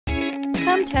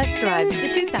Come test drive the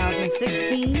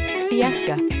 2016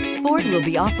 Fiesta. Ford will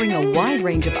be offering a wide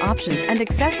range of options and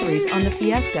accessories on the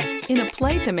Fiesta in a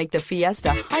play to make the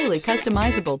Fiesta highly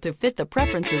customizable to fit the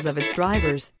preferences of its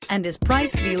drivers and is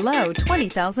priced below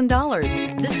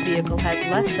 $20,000. This vehicle has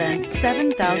less than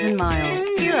 7,000 miles.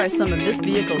 Here are some of this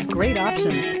vehicle's great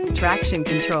options: traction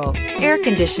control, air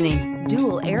conditioning,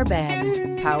 dual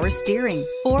airbags, power steering,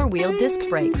 four-wheel disc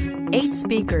brakes, 8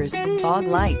 speakers, fog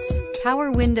lights, power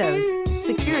windows,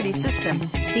 security system,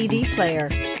 CD player.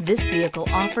 This vehicle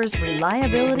offers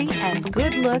reliability and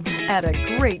good looks at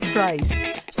a great price.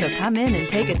 So come in and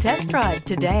take a test drive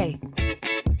today.